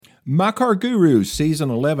My Car Guru,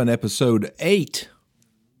 Season 11, Episode 8.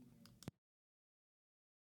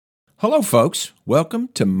 Hello, folks. Welcome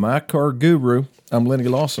to My Car Guru. I'm Lenny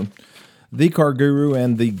Lawson, the car guru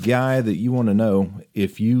and the guy that you want to know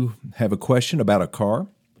if you have a question about a car,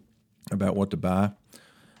 about what to buy,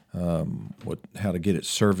 how to get it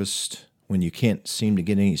serviced when you can't seem to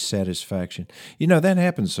get any satisfaction. You know, that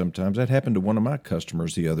happens sometimes. That happened to one of my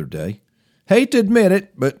customers the other day. Hate to admit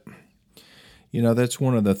it, but you know, that's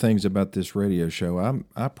one of the things about this radio show.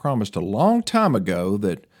 I promised a long time ago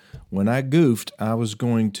that when I goofed, I was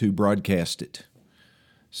going to broadcast it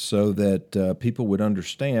so that people would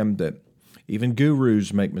understand that even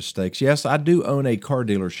gurus make mistakes. Yes, I do own a car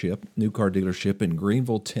dealership, new car dealership in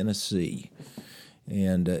Greenville, Tennessee,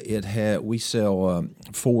 and we sell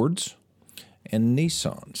Fords and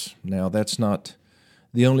Nissans. Now, that's not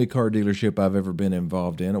the only car dealership I've ever been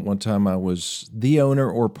involved in. At one time, I was the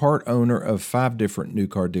owner or part owner of 5 different new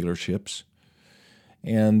car dealerships.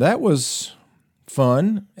 And that was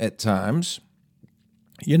fun at times.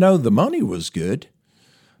 You know, the money was good,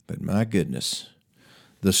 but my goodness,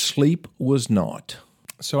 the sleep was not.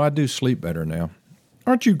 So I do sleep better now.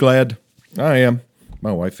 Aren't you glad? I am.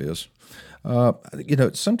 My wife is. You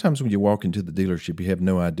know, sometimes when you walk into the dealership, you have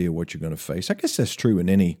no idea what you're going to face. I guess that's true in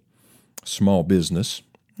any small business.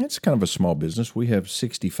 It's kind of a small business. We have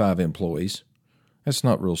 65 employees. That's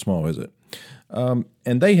not real small, is it?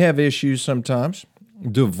 And they have issues sometimes,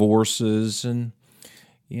 divorces and,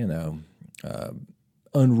 you know,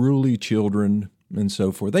 unruly children and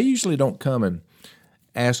so forth. They usually don't come and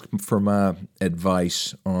ask for my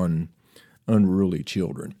advice on unruly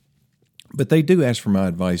children. But they do ask for my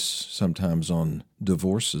advice sometimes on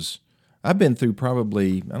divorces. I've been through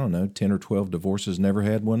probably, 10 or 12 divorces, never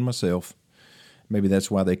had one myself. Maybe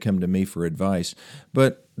that's why they come to me for advice.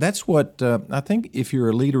 But that's what, I think if you're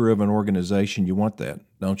a leader of an organization, you want that,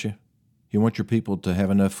 don't you? You want your people to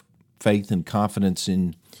have enough faith and confidence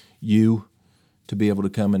in you to be able to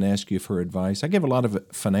come and ask you for advice. I give a lot of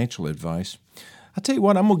financial advice. I'll tell you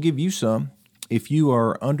what, I'm going to give you some. If you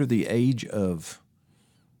are under the age of,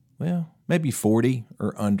 maybe 40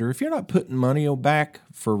 or under, if you're not putting money back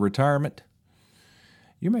for retirement,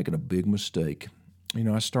 you're making a big mistake. You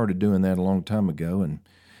know, I started doing that a long time ago, and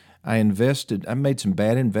I made some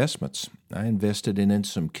bad investments. I invested in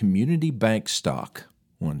some community bank stock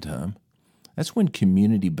one time. That's when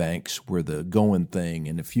community banks were the going thing,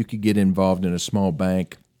 and if you could get involved in a small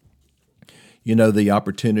bank, you know, the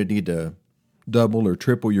opportunity to double or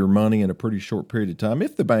triple your money in a pretty short period of time,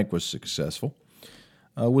 if the bank was successful,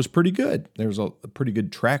 was pretty good. There was a pretty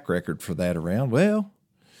good track record for that around. Well,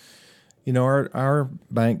 you know, our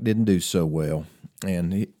bank didn't do so well,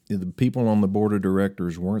 and the people on the board of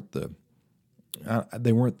directors weren't the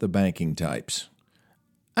banking types.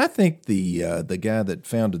 I think the guy that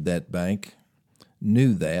founded that bank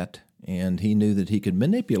knew that, and he knew that he could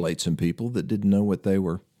manipulate some people that didn't know what they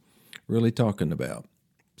were really talking about.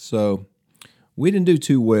 So we didn't do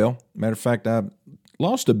too well. Matter of fact, I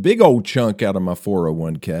lost a big old chunk out of my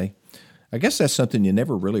 401k. I guess that's something you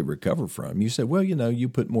never really recover from. You said, well, you know, you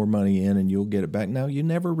put more money in and you'll get it back. No, you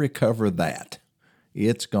never recover that.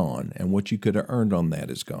 It's gone, and what you could have earned on that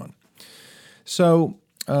is gone. So,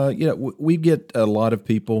 you know, we get a lot of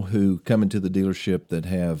people who come into the dealership that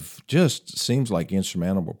have just seems like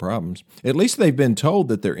insurmountable problems. At least they've been told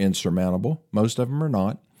that they're insurmountable. Most of them are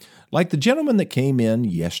not. Like the gentleman that came in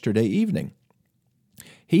yesterday evening.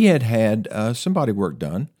 He had some body work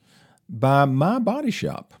done by my body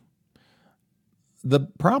shop. The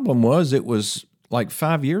problem was it was like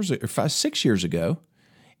 6 years ago,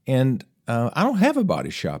 and I don't have a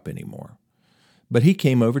body shop anymore. But he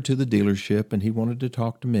came over to the dealership, and he wanted to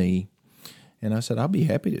talk to me, and I said, I'll be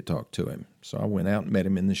happy to talk to him. So I went out and met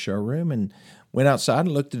him in the showroom and went outside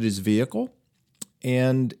and looked at his vehicle,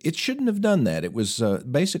 and it shouldn't have done that. It was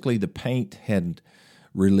basically the paint had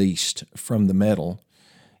released from the metal.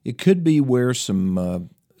 It could be where some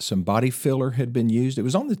body filler had been used. It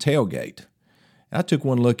was on the tailgate. I took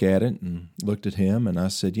one look at it and looked at him, and I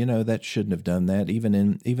said, you know, that shouldn't have done that,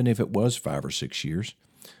 even if it was 5 or 6 years.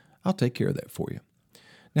 I'll take care of that for you.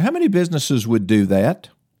 Now, how many businesses would do that?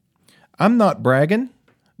 I'm not bragging,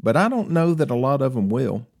 but I don't know that a lot of them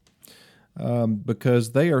will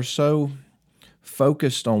because they are so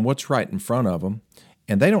focused on what's right in front of them,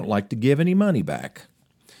 and they don't like to give any money back.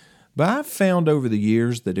 But I've found over the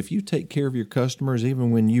years that if you take care of your customers,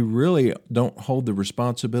 even when you really don't hold the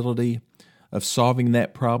responsibility of solving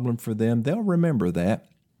that problem for them, they'll remember that.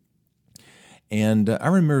 And I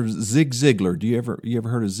remember Zig Ziglar. You ever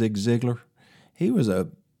heard of Zig Ziglar? He was I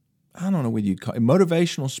don't know what you'd call it,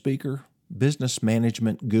 motivational speaker, business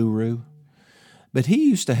management guru. But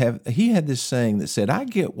he had this saying that said, I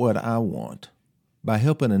get what I want by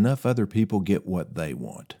helping enough other people get what they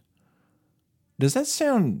want. Does that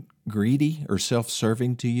sound greedy or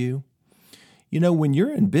self-serving to you? You know, when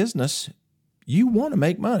you're in business, you want to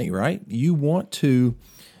make money, right? You want to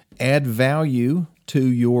add value to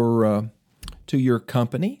your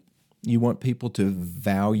company. You want people to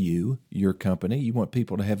value your company. You want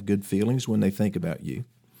people to have good feelings when they think about you.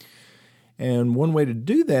 And one way to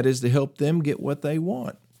do that is to help them get what they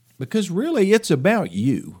want. Because really, it's about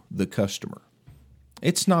you, the customer.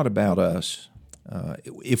 It's not about us.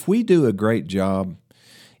 If we do a great job,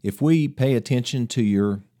 if we pay attention to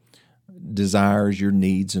your desires, your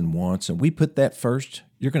needs and wants, and we put that first,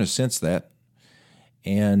 you're going to sense that,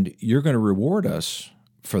 and you're going to reward us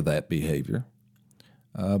for that behavior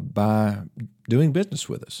by doing business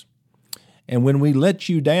with us. And when we let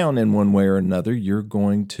you down in one way or another, you're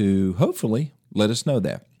going to hopefully let us know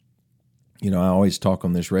that. You know, I always talk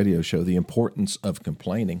on this radio show the importance of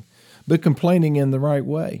complaining, but complaining in the right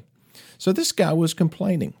way. So this guy was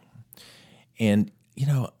complaining. And, you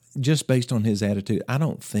know, just based on his attitude, I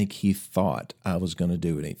don't think he thought I was going to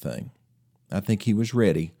do anything. I think he was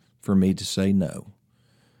ready for me to say no.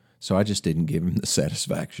 So I just didn't give him the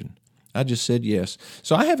satisfaction. I just said yes.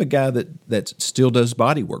 So I have a guy that still does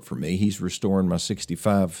body work for me. He's restoring my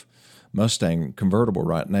 65 Mustang convertible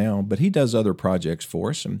right now, but he does other projects for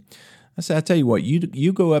us. And I said, I tell you what,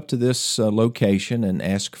 you go up to this location and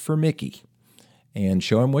ask for Mickey and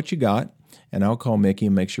show him what you got, and I'll call Mickey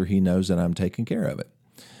and make sure he knows that I'm taking care of it.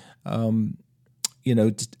 You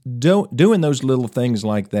know, doing those little things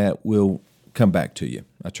like that will come back to you.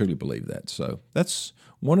 I truly believe that. So that's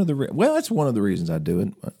one of the that's one of the reasons I do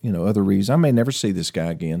it. You know, other reasons I may never see this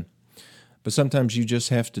guy again, but sometimes you just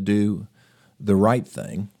have to do the right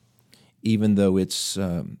thing, even though it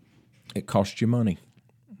costs you money,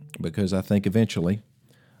 because I think eventually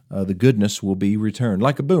the goodness will be returned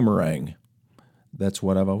like a boomerang. That's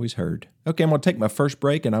what I've always heard. Okay, I'm going to take my first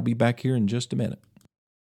break, and I'll be back here in just a minute.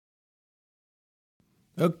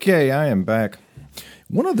 Okay, I am back.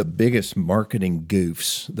 One of the biggest marketing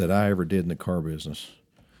goofs that I ever did in the car business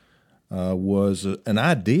was an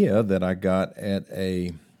idea that I got at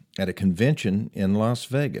a convention in Las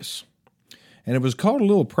Vegas. And it was called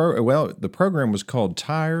the program was called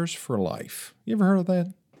Tires for Life. You ever heard of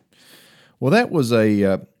that? Well, that was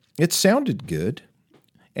it sounded good.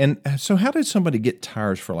 And so how did somebody get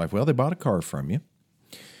Tires for Life? Well, they bought a car from you.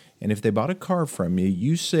 And if they bought a car from you,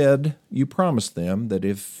 you promised them that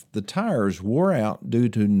if the tires wore out due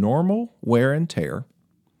to normal wear and tear,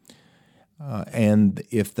 and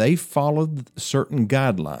if they followed certain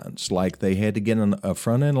guidelines, like they had to get a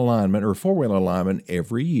front-end alignment or four-wheel alignment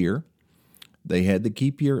every year, they had to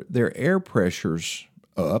keep their air pressures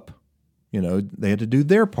up. You know, they had to do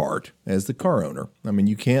their part as the car owner. I mean,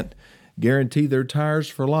 you can't guarantee their tires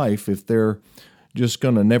for life if they're just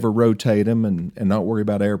going to never rotate them and not worry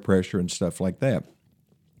about air pressure and stuff like that.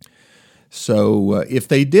 So if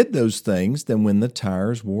they did those things, then when the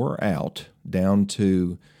tires wore out down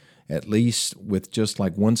to at least with just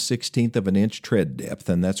like 1/16 of an inch tread depth,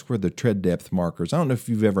 and that's where the tread depth markers, I don't know if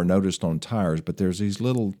you've ever noticed on tires, but there's these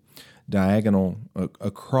little diagonal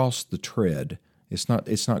across the tread. It's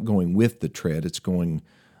not going with the tread, it's going,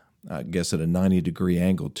 I guess, at a 90-degree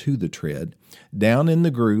angle to the tread. Down in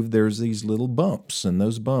the groove, there's these little bumps, and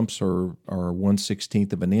those bumps are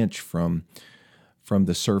 1/16 of an inch from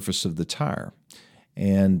the surface of the tire.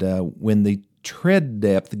 And when the tread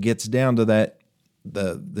depth gets down to that,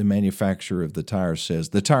 the manufacturer of the tire says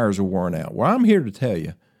the tires are worn out. Well, I'm here to tell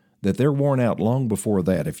you that they're worn out long before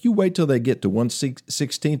that. If you wait till they get to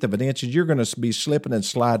 1/16 of an inch, you're going to be slipping and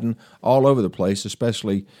sliding all over the place,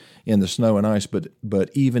 especially in the snow and ice,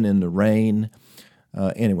 but even in the rain.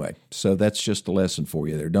 Anyway, so that's just a lesson for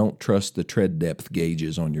you there. Don't trust the tread depth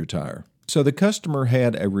gauges on your tire. So the customer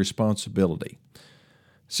had a responsibility,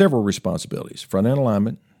 several responsibilities, front-end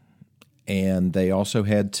alignment, and they also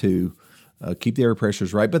had to keep the air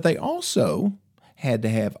pressures right, but they also had to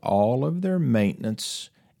have all of their maintenance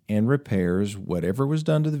and repairs, whatever was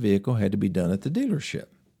done to the vehicle, had to be done at the dealership.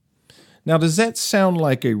 Now, does that sound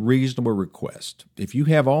like a reasonable request? If you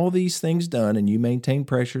have all these things done and you maintain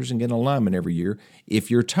pressures and get alignment every year,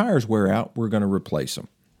 if your tires wear out, we're going to replace them.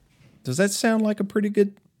 Does that sound like a pretty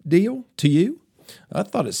good deal to you? I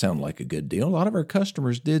thought it sounded like a good deal. A lot of our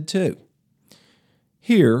customers did too.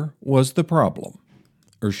 Here was the problem,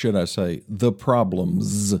 or should I say the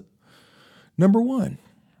problems. Number one,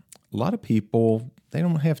 a lot of people, they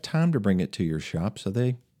don't have time to bring it to your shop, so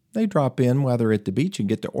they drop in while they're at the beach and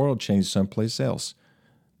get their oil changed someplace else.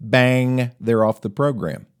 Bang, they're off the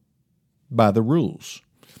program by the rules.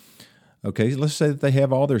 Okay, let's say that they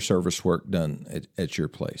have all their service work done at your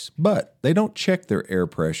place, but they don't check their air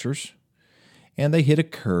pressures and they hit a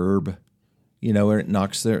curb, or it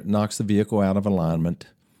knocks the vehicle out of alignment,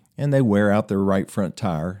 and they wear out their right front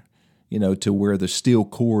tire, to where the steel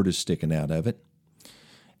cord is sticking out of it.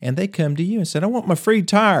 And they come to you and said, "I want my free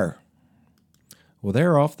tire." Well,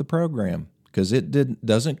 they're off the program because it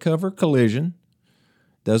doesn't cover collision,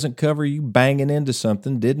 doesn't cover you banging into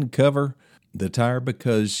something, didn't cover the tire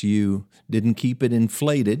because you didn't keep it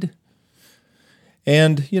inflated.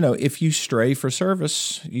 And, if you stray for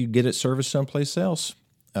service, you get it serviced someplace else.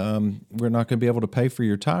 We're not going to be able to pay for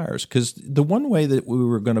your tires, because the one way that we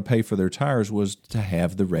were going to pay for their tires was to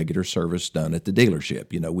have the regular service done at the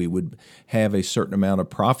dealership. We would have a certain amount of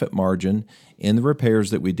profit margin in the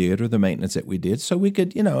repairs that we did or the maintenance that we did. So we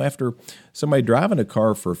could, after somebody driving a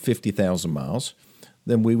car for 50,000 miles,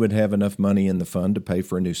 then we would have enough money in the fund to pay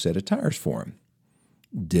for a new set of tires for them.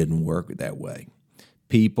 Didn't work that way.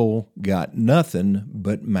 People got nothing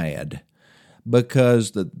but mad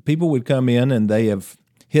because the people would come in and they have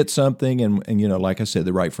hit something and like I said,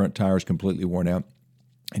 the right front tire is completely worn out.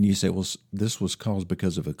 And you say, well, this was caused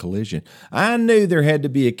because of a collision. I knew there had to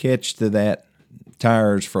be a catch to that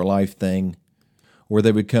tires for life thing, where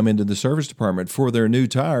they would come into the service department for their new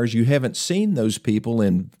tires. You haven't seen those people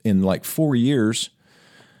in like 4 years,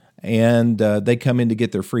 and they come in to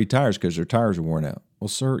get their free tires because their tires are worn out. Well,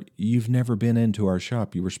 sir, you've never been into our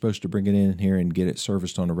shop. You were supposed to bring it in here and get it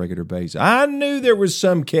serviced on a regular basis. I knew there was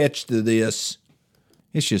some catch to this.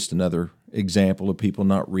 It's just another example of people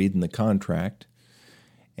not reading the contract.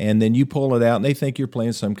 And then you pull it out and they think you're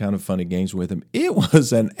playing some kind of funny games with them. It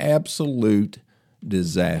was an absolute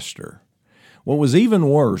disaster. What was even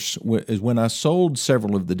worse is when I sold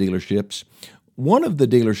several of the dealerships, one of the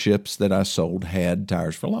dealerships that I sold had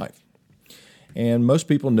Tires for Life. And most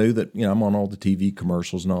people knew that, I'm on all the TV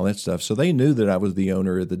commercials and all that stuff, so they knew that I was the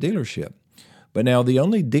owner of the dealership. But now the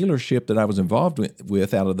only dealership that I was involved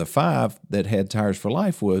with out of the 5 that had Tires for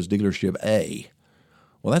Life was dealership A.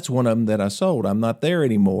 Well, that's one of them that I sold. I'm not there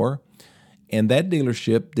anymore, and that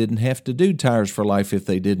dealership didn't have to do Tires for Life if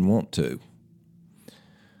they didn't want to.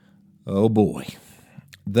 Oh, boy.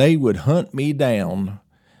 They would hunt me down.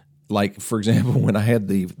 Like, for example, when I had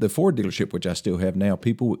the Ford dealership, which I still have now,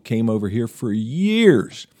 people came over here for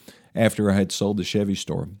years after I had sold the Chevy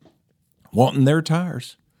store, wanting their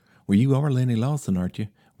tires. Well, you are Lenny Lawson, aren't you?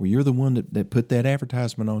 Well, you're the one that put that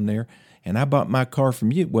advertisement on there, and I bought my car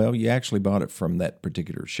from you. Well, you actually bought it from that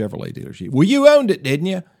particular Chevrolet dealership. Well, you owned it, didn't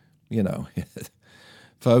you?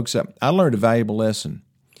 Folks, I learned a valuable lesson.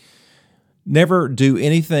 Never do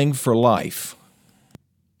anything for life.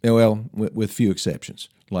 Well, with few exceptions,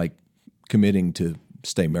 like committing to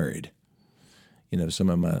stay married. Some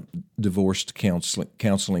of my divorced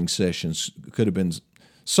counseling sessions could have been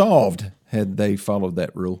solved had they followed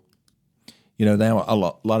that rule. Now a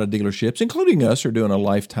lot of dealerships, including us, are doing a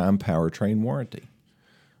lifetime powertrain warranty.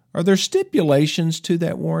 Are there stipulations to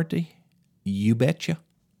that warranty? You betcha.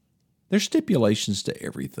 There's stipulations to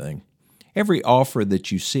everything. Every offer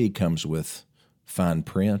that you see comes with fine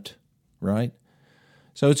print, right?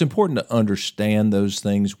 So it's important to understand those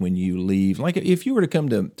things when you leave. Like if you were to come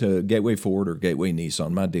to Gateway Ford or Gateway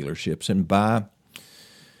Nissan, my dealerships, and buy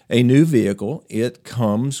a new vehicle, it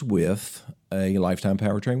comes with a lifetime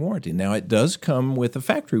powertrain warranty. Now, it does come with a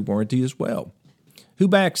factory warranty as well. Who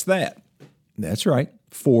backs that? That's right,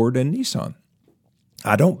 Ford and Nissan.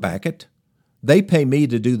 I don't back it. They pay me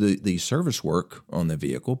to do the service work on the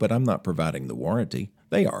vehicle, but I'm not providing the warranty.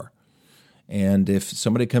 They are. And if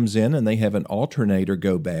somebody comes in and they have an alternator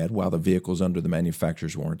go bad while the vehicle's under the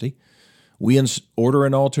manufacturer's warranty, we order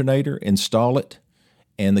an alternator, install it,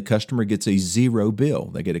 and the customer gets a zero bill.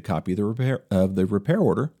 They get a copy of the repair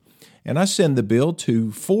order, and I send the bill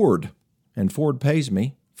to Ford, and Ford pays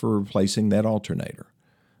me for replacing that alternator.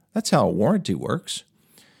 That's how a warranty works.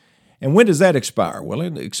 And when does that expire? Well,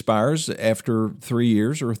 it expires after 3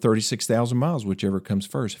 years or 36,000 miles, whichever comes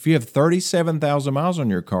first. If you have 37,000 miles on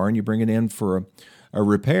your car and you bring it in for a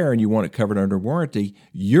repair and you want it covered under warranty,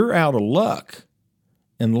 you're out of luck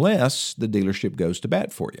unless the dealership goes to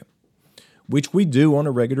bat for you, which we do on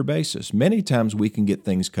a regular basis. Many times we can get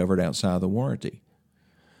things covered outside the warranty.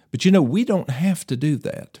 But we don't have to do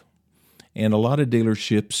that. And a lot of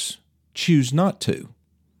dealerships choose not to.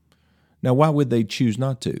 Now, why would they choose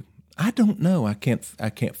not to? I don't know. I can't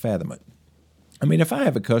fathom it. I mean, if I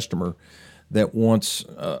have a customer that wants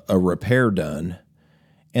a repair done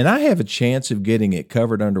and I have a chance of getting it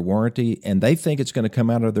covered under warranty and they think it's going to come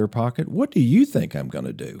out of their pocket, what do you think I'm going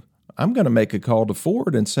to do? I'm going to make a call to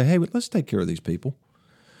Ford and say, hey, let's take care of these people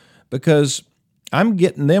because I'm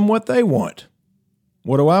getting them what they want.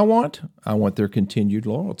 What do I want? I want their continued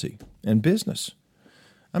loyalty and business.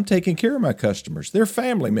 I'm taking care of my customers. They're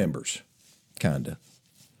family members, kind of.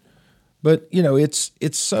 But,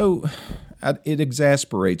 it's so, it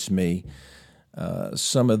exasperates me,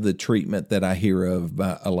 some of the treatment that I hear of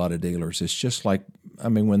by a lot of dealers. It's just like,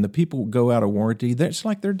 when the people go out of warranty, it's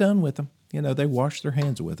like they're done with them. They wash their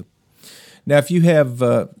hands with them. Now, if you have,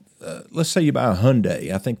 let's say you buy a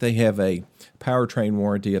Hyundai, I think they have a powertrain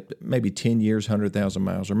warranty up to maybe 10 years, 100,000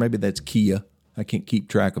 miles, or maybe that's Kia. I can't keep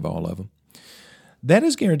track of all of them. That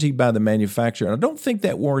is guaranteed by the manufacturer. I don't think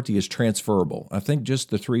that warranty is transferable. I think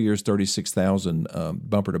just the 3 years, 36,000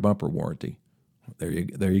 bumper-to-bumper warranty. There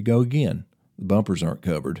you go again. The bumpers aren't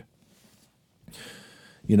covered.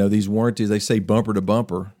 These warranties, they say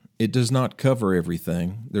bumper-to-bumper. It does not cover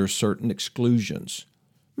everything. There are certain exclusions.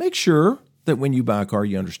 Make sure that when you buy a car,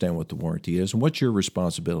 you understand what the warranty is and what your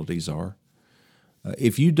responsibilities are.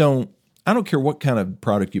 If you don't, I don't care what kind of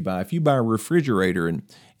product you buy. If you buy a refrigerator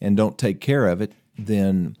and don't take care of it,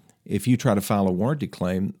 then if you try to file a warranty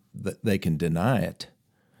claim, they can deny it.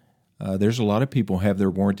 There's a lot of people have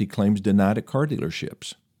their warranty claims denied at car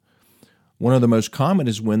dealerships. One of the most common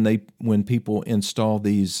is when people install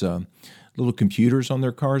these little computers on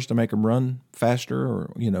their cars to make them run faster,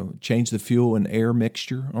 or change the fuel and air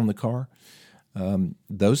mixture on the car.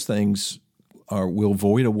 Those things will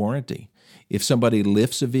void a warranty. If somebody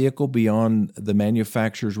lifts a vehicle beyond the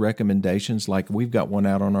manufacturer's recommendations, like we've got one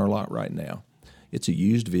out on our lot right now. It's a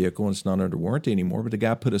used vehicle and it's not under warranty anymore, but the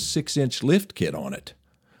guy put a 6-inch lift kit on it.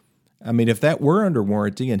 If that were under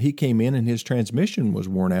warranty and he came in and his transmission was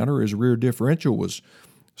worn out or his rear differential was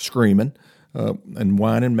screaming and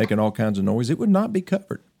whining, making all kinds of noise, it would not be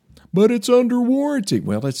covered. But it's under warranty.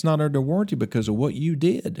 Well, it's not under warranty because of what you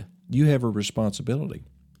did. You have a responsibility.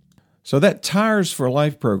 So that Tires for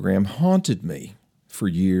Life program haunted me for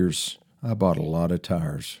years. I bought a lot of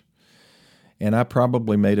tires. And I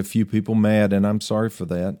probably made a few people mad, and I'm sorry for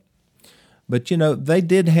that. But, they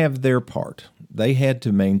did have their part. They had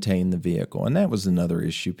to maintain the vehicle, and that was another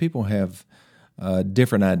issue. People have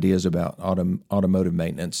different ideas about automotive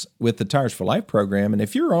maintenance with the Tires for Life program, and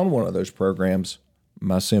if you're on one of those programs,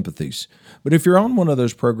 my sympathies. But if you're on one of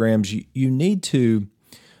those programs, you need to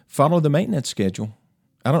follow the maintenance schedule.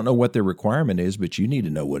 I don't know what their requirement is, but you need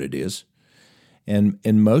to know what it is. And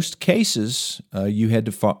in most cases, you had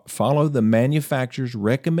to follow the manufacturer's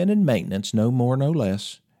recommended maintenance, no more, no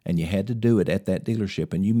less, and you had to do it at that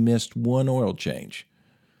dealership, and you missed one oil change,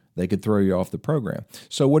 they could throw you off the program.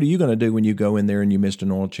 So what are you going to do when you go in there and you missed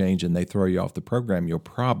an oil change and they throw you off the program? You're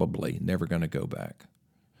probably never going to go back.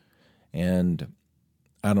 And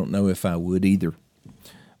I don't know if I would either.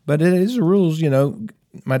 But it is the rules,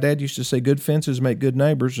 My dad used to say good fences make good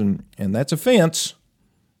neighbors, and that's a fence.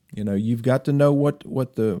 You've got to know what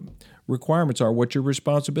the requirements are, what your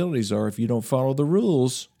responsibilities are. If you don't follow the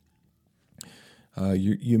rules,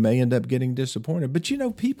 you may end up getting disappointed. But,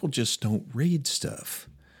 people just don't read stuff.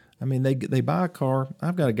 They buy a car.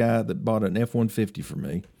 I've got a guy that bought an F-150 for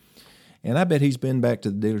me, and I bet he's been back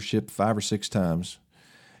to the dealership 5 or 6 times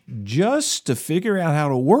just to figure out how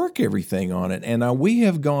to work everything on it. And we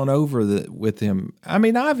have gone over with him.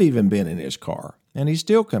 I've even been in his car, and he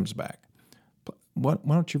still comes back. Why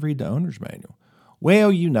don't you read the owner's manual?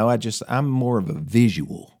 Well, I'm more of a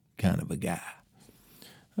visual kind of a guy.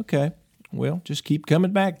 Okay, well, just keep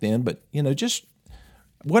coming back then. But, just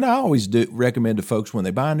what I always recommend to folks when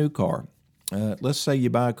they buy a new car, let's say you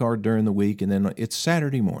buy a car during the week and then it's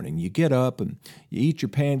Saturday morning. You get up and you eat your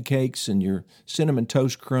pancakes and your Cinnamon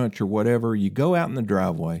Toast Crunch or whatever. You go out in the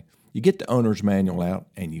driveway, you get the owner's manual out,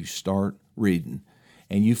 and you start reading.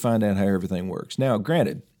 And you find out how everything works. Now,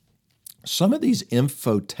 granted, some of these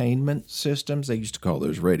infotainment systems, they used to call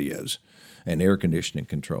those radios and air conditioning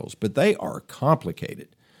controls, but they are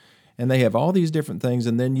complicated. And they have all these different things,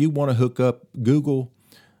 and then you want to hook up Google,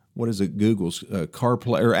 Google's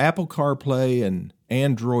CarPlay or Apple CarPlay and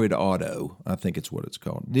Android Auto, I think it's what it's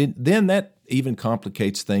called. Then that even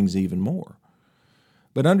complicates things even more.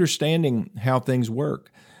 But understanding how things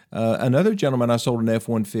work. Another gentleman I sold an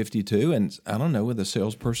F-150 to, and I don't know, the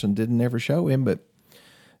salesperson didn't ever show him, but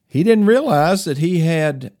he didn't realize that he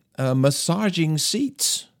had massaging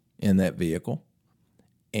seats in that vehicle.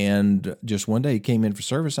 And just one day he came in for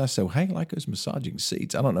service. I said, hey, I like those massaging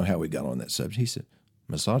seats. I don't know how we got on that subject. He said,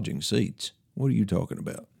 massaging seats? What are you talking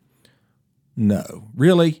about? No,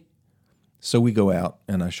 really? So we go out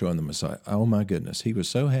and I show him the massage. Oh, my goodness. He was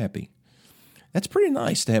so happy. That's pretty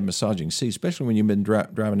nice to have massaging seats, especially when you've been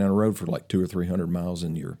driving down the road for like 200 or 300 miles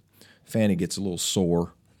and your fanny gets a little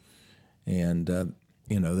sore. And,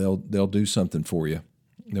 they'll do something for you.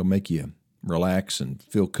 They'll make you relax and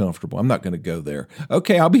feel comfortable. I'm not going to go there.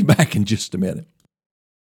 Okay, I'll be back in just a minute.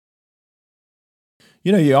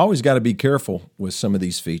 You know, you always got to be careful with some of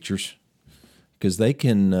these features because they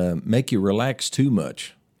can make you relax too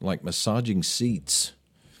much, like massaging seats.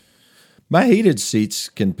 My heated seats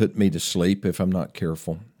can put me to sleep if I'm not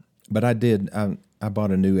careful. But I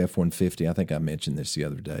bought a new F-150. I think I mentioned this the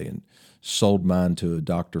other day, and sold mine to a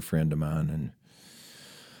doctor friend of mine. And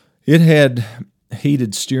it had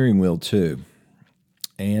heated steering wheel too.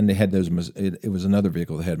 And it had it was another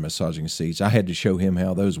vehicle that had massaging seats. I had to show him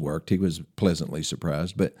how those worked. He was pleasantly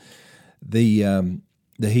surprised. But the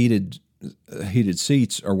heated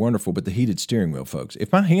seats are wonderful, but the heated steering wheel, folks.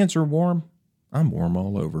 If my hands are warm, I'm warm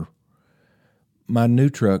all over. My new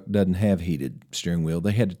truck doesn't have heated steering wheel.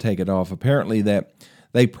 They had to take it off. Apparently that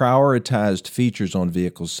they prioritized features on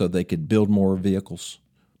vehicles so they could build more vehicles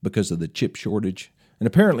because of the chip shortage. And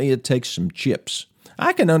apparently it takes some chips.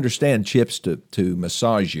 I can understand chips to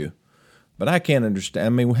massage you, but I can't understand. I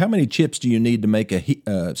mean, how many chips do you need to make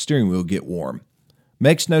a steering wheel get warm?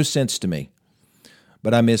 Makes no sense to me.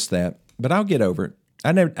 But I missed that. But I'll get over it.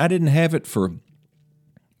 I didn't have it for,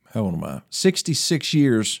 how old am I? 66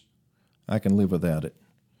 years. I can live without it.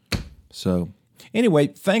 So anyway,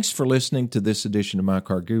 thanks for listening to this edition of My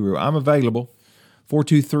Car Guru. I'm available,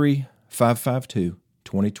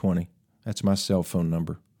 423-552-2020. That's my cell phone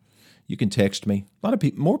number. You can text me.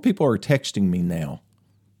 More people are texting me now,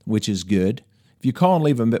 which is good. If you call and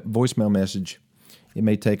leave a voicemail message, it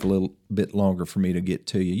may take a little bit longer for me to get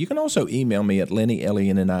to you. You can also email me at Lenny,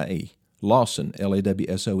 L-E-N-N-I-E, Lawson,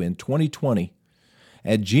 L-A-W-S-O-N, 2020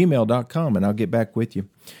 at gmail.com, and I'll get back with you.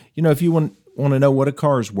 You know, if you want to know what a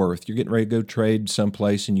car is worth, you're getting ready to go trade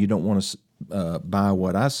someplace and you don't want to buy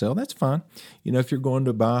what I sell, that's fine. You know, if you're going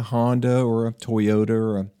to buy a Honda or a Toyota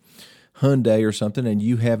or a Hyundai or something and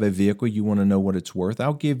you have a vehicle, you want to know what it's worth,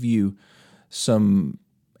 I'll give you some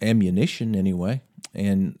ammunition anyway.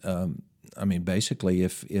 And, I mean, basically,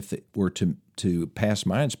 if it were to pass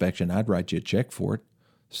my inspection, I'd write you a check for it.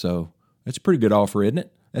 So that's a pretty good offer, isn't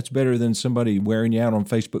it? That's better than somebody wearing you out on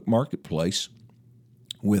Facebook Marketplace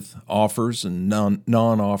with offers and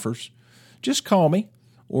non-offers. Just call me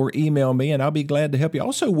or email me, and I'll be glad to help you.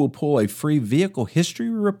 Also, we'll pull a free vehicle history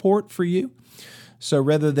report for you. So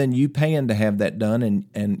rather than you paying to have that done,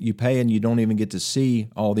 and you pay and you don't even get to see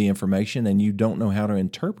all the information and you don't know how to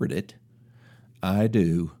interpret it, I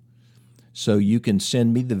do. So you can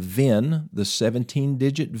send me the VIN, the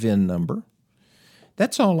 17-digit VIN number.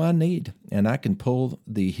 That's all I need, and I can pull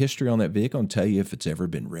the history on that vehicle and tell you if it's ever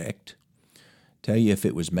been wrecked, tell you if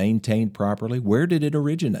it was maintained properly. Where did it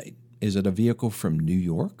originate? Is it a vehicle from New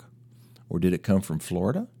York, or did it come from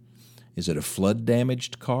Florida? Is it a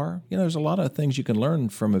flood-damaged car? You know, there's a lot of things you can learn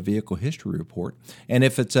from a vehicle history report. And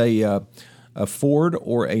if it's a Ford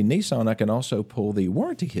or a Nissan, I can also pull the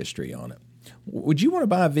warranty history on it. Would you want to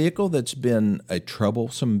buy a vehicle that's been a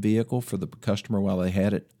troublesome vehicle for the customer while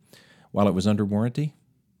it was under warranty?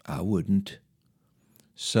 I wouldn't.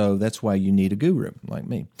 So that's why you need a guru like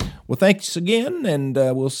me. Well, thanks again, and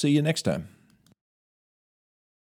we'll see you next time.